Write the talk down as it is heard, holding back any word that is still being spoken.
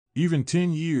Even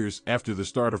 10 years after the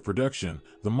start of production,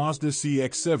 the Mazda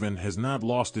CX-7 has not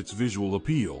lost its visual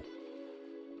appeal.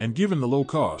 And given the low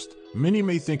cost, many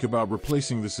may think about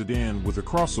replacing the sedan with a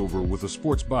crossover with a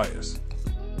sports bias.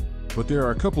 But there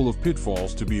are a couple of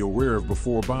pitfalls to be aware of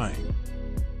before buying.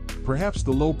 Perhaps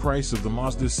the low price of the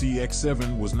Mazda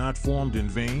CX-7 was not formed in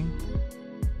vain?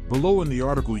 Below in the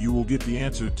article you will get the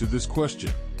answer to this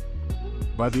question.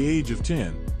 By the age of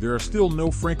 10, there are still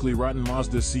no frankly rotten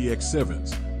Mazda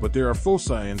CX-7s, but there are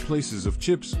foci in places of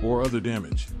chips or other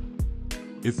damage.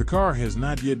 If the car has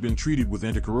not yet been treated with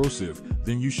anti-corrosive,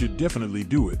 then you should definitely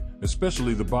do it,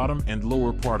 especially the bottom and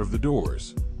lower part of the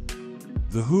doors.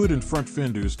 The hood and front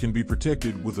fenders can be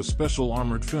protected with a special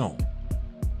armored film.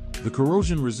 The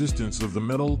corrosion resistance of the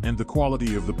metal and the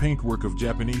quality of the paintwork of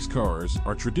Japanese cars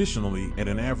are traditionally at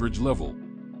an average level.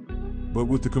 But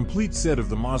with the complete set of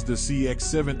the Mazda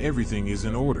CX-7, everything is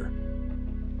in order.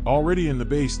 Already in the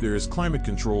base there is climate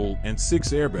control and 6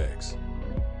 airbags.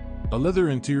 A leather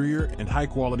interior and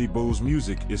high-quality Bose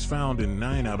music is found in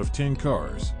 9 out of 10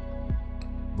 cars.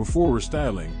 Before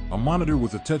restyling, a monitor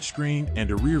with a touchscreen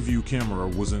and a rear-view camera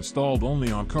was installed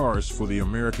only on cars for the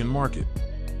American market.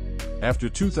 After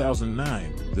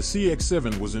 2009, the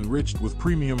CX-7 was enriched with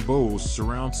premium Bose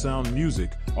surround sound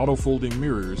music, auto-folding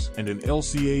mirrors, and an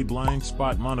LCA blind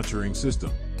spot monitoring system.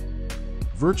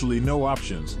 Virtually no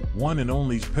options, one and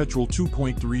only petrol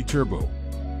 2.3 turbo.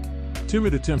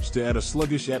 Timid attempts to add a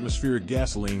sluggish atmospheric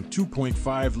gasoline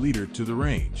 2.5-liter to the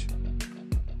range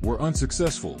were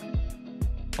unsuccessful.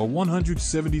 A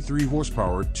 173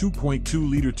 horsepower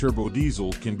 2.2-liter turbo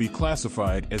diesel can be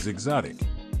classified as exotic.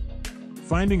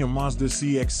 Finding a Mazda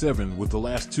CX-7 with the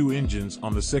last 2 engines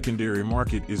on the secondary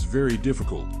market is very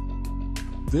difficult.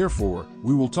 Therefore,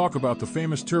 we will talk about the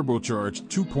famous turbocharged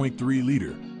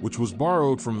 2.3-liter, which was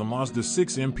borrowed from the Mazda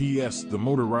 6 MPS. The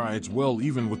motor rides well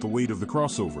even with the weight of the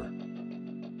crossover.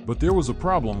 But there was a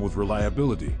problem with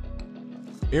reliability.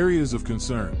 Areas of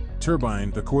concern: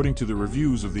 turbine. According to the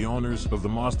reviews of the owners of the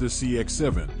Mazda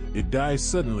CX-7, it dies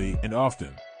suddenly and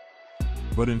often.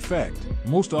 But in fact,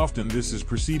 most often this is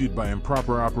preceded by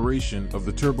improper operation of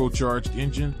the turbocharged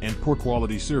engine and poor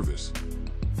quality service.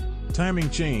 Timing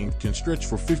chain can stretch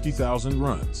for 50,000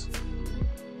 runs.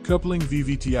 Coupling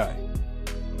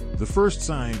VVTi. The first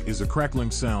sign is a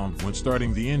crackling sound when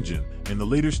starting the engine, in the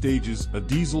later stages a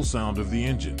diesel sound of the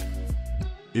engine.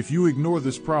 If you ignore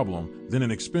this problem, then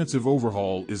an expensive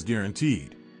overhaul is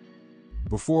guaranteed.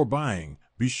 Before buying,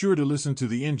 be sure to listen to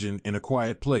the engine in a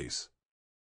quiet place.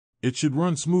 It should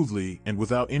run smoothly and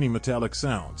without any metallic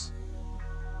sounds.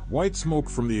 White smoke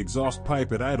from the exhaust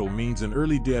pipe at idle means an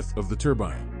early death of the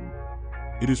turbine.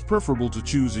 It is preferable to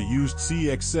choose a used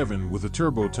CX-7 with a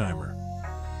turbo timer.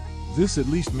 This at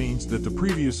least means that the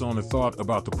previous owner thought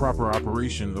about the proper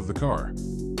operation of the car.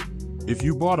 If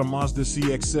you bought a Mazda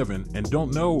CX-7 and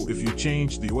don't know if you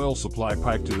changed the oil supply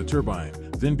pipe to the turbine,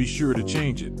 then be sure to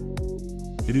change it.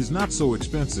 It is not so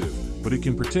expensive, but it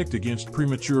can protect against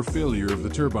premature failure of the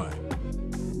turbine.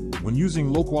 When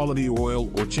using low-quality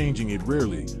oil or changing it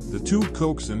rarely, the tube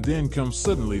cokes and then comes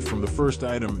suddenly from the first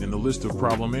item in the list of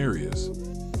problem areas.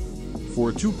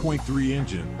 For a 2.3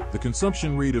 engine, the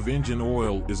consumption rate of engine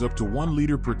oil is up to 1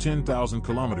 liter per 10,000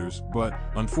 kilometers, but,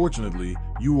 unfortunately,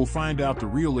 you will find out the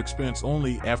real expense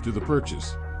only after the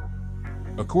purchase.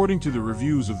 According to the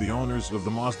reviews of the owners of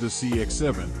the Mazda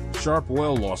CX-7, sharp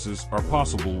oil losses are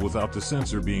possible without the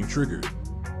sensor being triggered.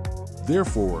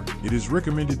 Therefore, it is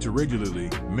recommended to regularly,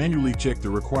 manually check the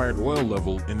required oil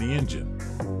level in the engine.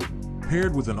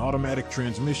 Paired with an automatic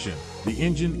transmission, the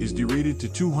engine is derated to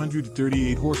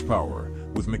 238 horsepower,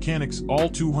 with mechanics all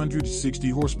 260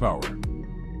 horsepower.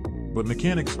 But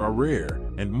mechanics are rare,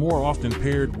 and more often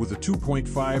paired with a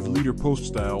 2.5-liter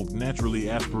post-styled naturally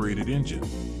aspirated engine.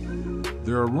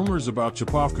 There are rumors about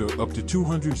Chapovka up to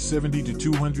 270 to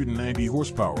 290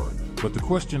 horsepower, but the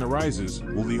question arises,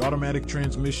 will the automatic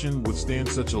transmission withstand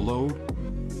such a load?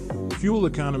 Fuel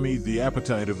economy. The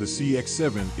appetite of the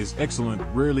CX-7 is excellent.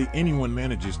 Rarely anyone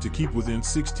manages to keep within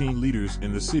 16 liters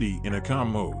in the city in a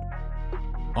calm mode.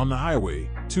 On the highway,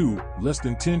 too, less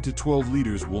than 10 to 12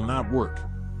 liters will not work.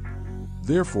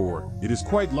 Therefore, it is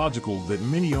quite logical that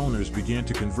many owners began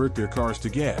to convert their cars to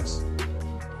gas.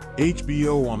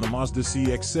 HBO on the Mazda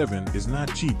CX-7 is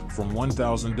not cheap, from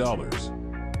 $1,000.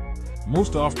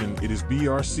 Most often it is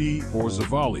BRC or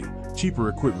Zavali. Cheaper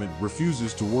equipment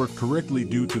refuses to work correctly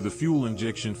due to the fuel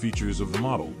injection features of the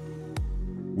model.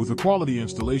 With a quality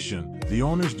installation, the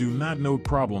owners do not note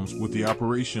problems with the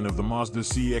operation of the Mazda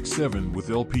CX-7 with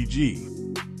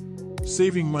LPG,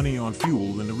 saving money on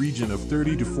fuel in the region of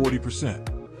 30 to 40%.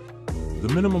 The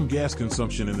minimum gas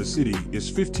consumption in the city is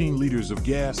 15 liters of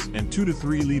gas and 2 to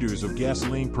 3 liters of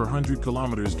gasoline per 100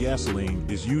 kilometers. Gasoline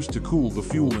is used to cool the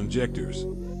fuel injectors.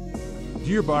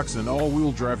 Gearbox and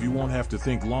all-wheel drive. You won't have to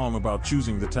think long about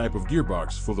choosing the type of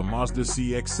gearbox for the Mazda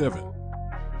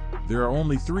CX-7. There are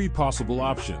only 3 possible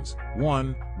options.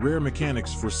 1. Rare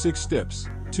mechanics for 6 steps.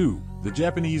 2. The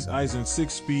Japanese Aizen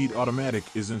 6-speed automatic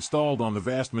is installed on the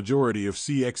vast majority of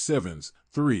CX-7s.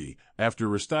 3. After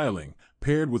restyling,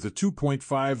 paired with a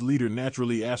 2.5-liter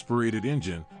naturally aspirated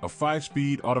engine, a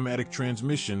 5-speed automatic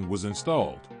transmission was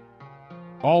installed.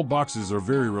 All boxes are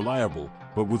very reliable,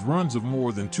 but with runs of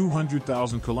more than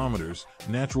 200,000 kilometers,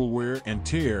 natural wear and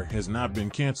tear has not been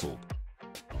canceled.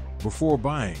 Before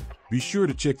buying, be sure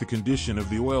to check the condition of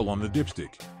the oil on the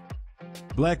dipstick.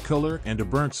 Black color and a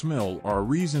burnt smell are a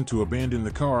reason to abandon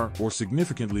the car or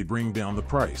significantly bring down the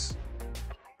price.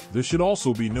 There should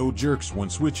also be no jerks when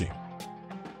switching.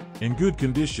 In good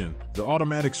condition, the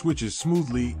automatic switches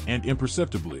smoothly and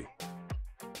imperceptibly.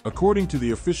 According to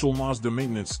the official Mazda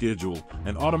maintenance schedule,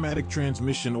 an automatic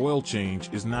transmission oil change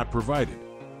is not provided.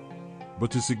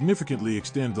 But to significantly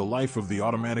extend the life of the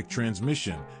automatic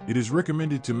transmission, it is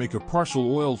recommended to make a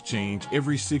partial oil change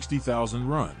every 60,000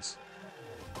 runs.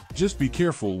 Just be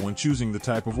careful when choosing the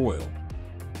type of oil.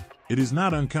 It is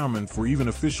not uncommon for even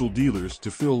official dealers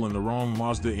to fill in the wrong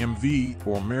Mazda MV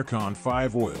or Mercon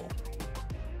 5 oil.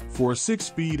 For a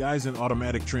 6-speed Aizen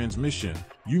automatic transmission,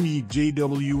 you need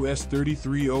JWS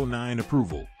 3309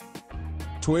 approval.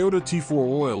 Toyota T4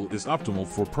 oil is optimal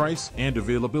for price and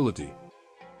availability.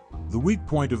 The weak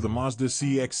point of the Mazda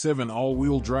CX-7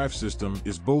 all-wheel drive system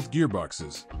is both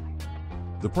gearboxes.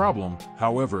 The problem,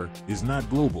 however, is not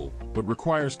global, but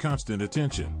requires constant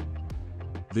attention.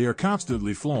 They are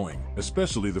constantly flowing,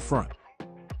 especially the front.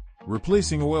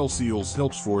 Replacing oil seals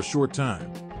helps for a short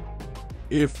time.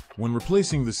 If, when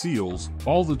replacing the seals,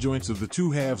 all the joints of the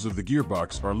 2 halves of the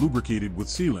gearbox are lubricated with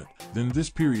sealant, then this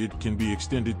period can be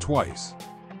extended twice.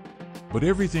 But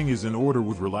everything is in order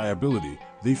with reliability.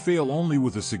 They fail only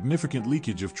with a significant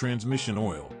leakage of transmission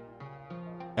oil.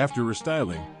 After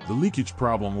restyling, the leakage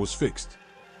problem was fixed.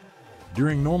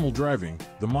 During normal driving,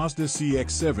 the Mazda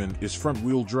CX-7 is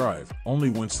front-wheel drive. Only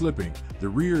when slipping, the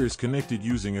rear is connected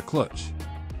using a clutch.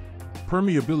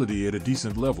 Permeability at a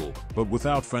decent level, but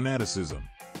without fanaticism.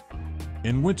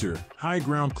 In winter, high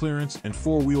ground clearance and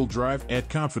 4-wheel drive add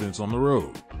confidence on the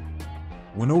road.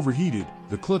 When overheated,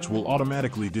 the clutch will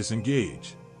automatically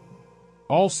disengage.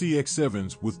 All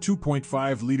CX-7s with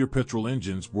 2.5-liter petrol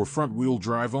engines were front-wheel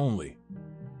drive only.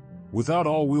 Without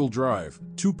all-wheel drive,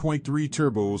 2.3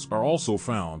 turbos are also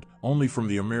found, only from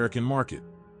the American market.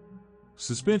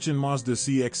 Suspension. Mazda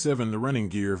CX-7. The running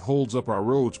gear holds up our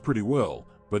roads pretty well,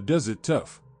 but does it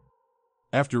tough.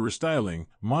 After restyling,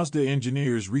 Mazda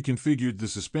engineers reconfigured the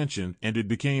suspension and it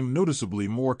became noticeably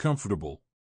more comfortable.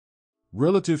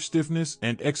 Relative stiffness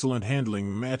and excellent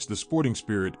handling match the sporting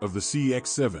spirit of the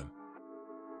CX-7.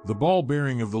 The ball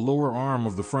bearing of the lower arm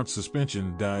of the front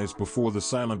suspension dies before the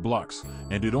silent blocks,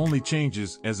 and it only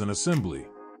changes as an assembly.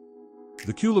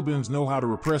 The Culebins know how to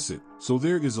repress it, so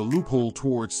there is a loophole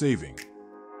toward saving.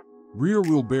 Rear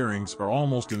wheel bearings are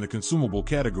almost in the consumable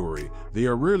category. They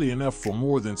are rarely enough for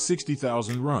more than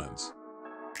 60,000 runs.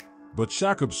 But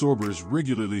shock absorbers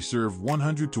regularly serve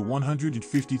 100 to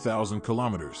 150,000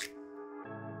 kilometers.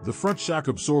 The front shock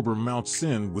absorber mounts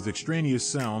sin with extraneous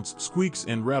sounds, squeaks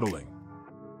and rattling.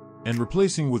 And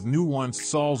replacing with new ones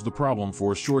solves the problem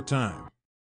for a short time.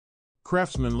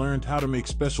 Craftsmen learned how to make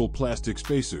special plastic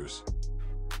spacers.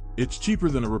 It's cheaper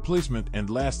than a replacement and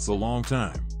lasts a long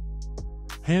time.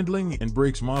 Handling and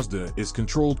brakes. Mazda is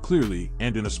controlled clearly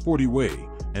and in a sporty way,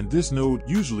 and this node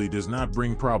usually does not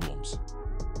bring problems.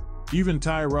 Even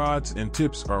tie rods and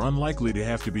tips are unlikely to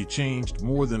have to be changed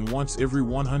more than once every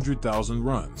 100,000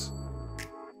 runs.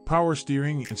 Power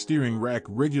steering and steering rack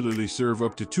regularly serve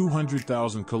up to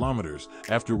 200,000 kilometers,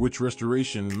 after which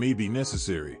restoration may be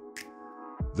necessary.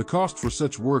 The cost for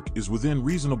such work is within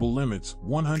reasonable limits,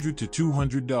 $100 to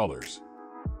 $200.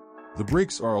 The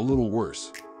brakes are a little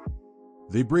worse.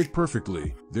 They brake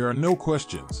perfectly, there are no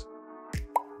questions.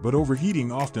 But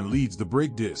overheating often leads the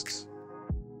brake discs.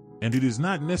 And it is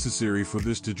not necessary for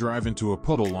this to drive into a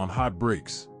puddle on hot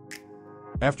brakes.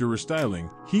 After restyling,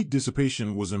 heat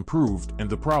dissipation was improved and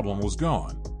the problem was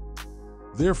gone.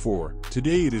 Therefore,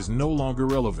 today it is no longer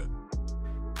relevant.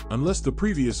 Unless the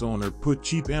previous owner put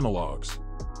cheap analogs.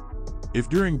 If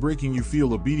during braking you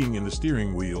feel a beating in the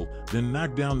steering wheel, then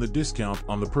knock down the discount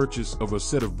on the purchase of a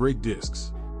set of brake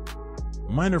discs.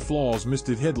 Minor flaws.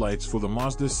 Misted headlights for the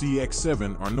Mazda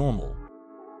CX-7 are normal.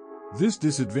 This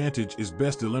disadvantage is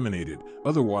best eliminated,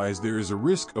 otherwise there is a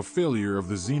risk of failure of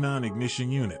the xenon ignition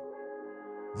unit.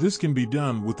 This can be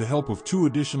done with the help of 2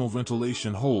 additional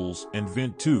ventilation holes and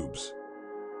vent tubes.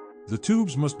 The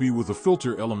tubes must be with a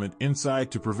filter element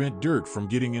inside to prevent dirt from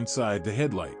getting inside the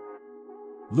headlight.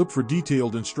 Look for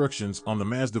detailed instructions on the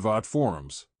Mazdavad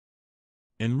forums.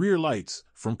 In rear lights,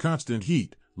 from constant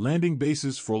heat, landing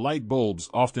bases for light bulbs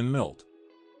often melt.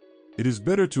 It is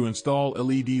better to install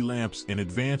LED lamps in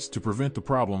advance to prevent the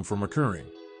problem from occurring.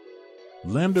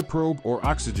 Lambda probe or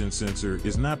oxygen sensor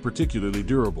is not particularly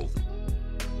durable.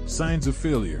 Signs of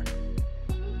failure: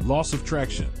 loss of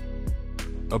traction,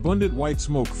 abundant white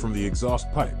smoke from the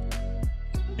exhaust pipe,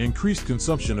 increased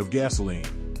consumption of gasoline,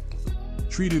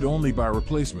 treated only by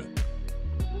replacement.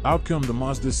 Outcome: the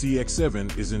Mazda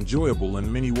CX-7 is enjoyable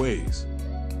in many ways.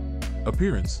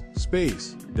 Appearance,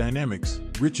 space, dynamics,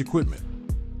 rich equipment.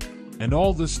 And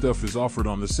all this stuff is offered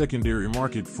on the secondary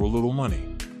market for little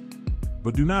money.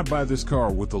 But do not buy this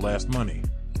car with the last money.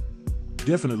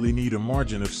 Definitely need a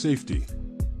margin of safety.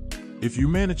 If you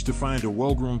manage to find a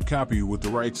well-groomed copy with the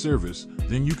right service,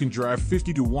 then you can drive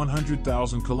 50 to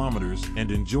 100,000 kilometers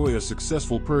and enjoy a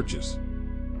successful purchase.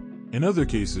 In other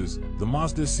cases, the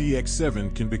Mazda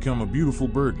CX-7 can become a beautiful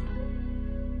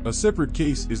burden. A separate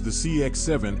case is the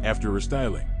CX-7 after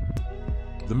restyling.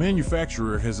 The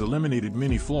manufacturer has eliminated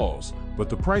many flaws, but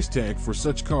the price tag for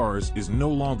such cars is no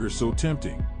longer so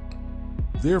tempting.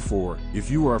 Therefore, if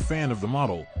you are a fan of the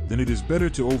model, then it is better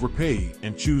to overpay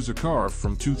and choose a car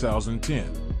from 2010.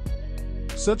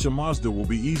 Such a Mazda will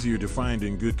be easier to find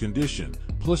in good condition,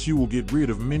 plus you will get rid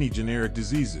of many generic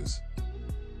diseases.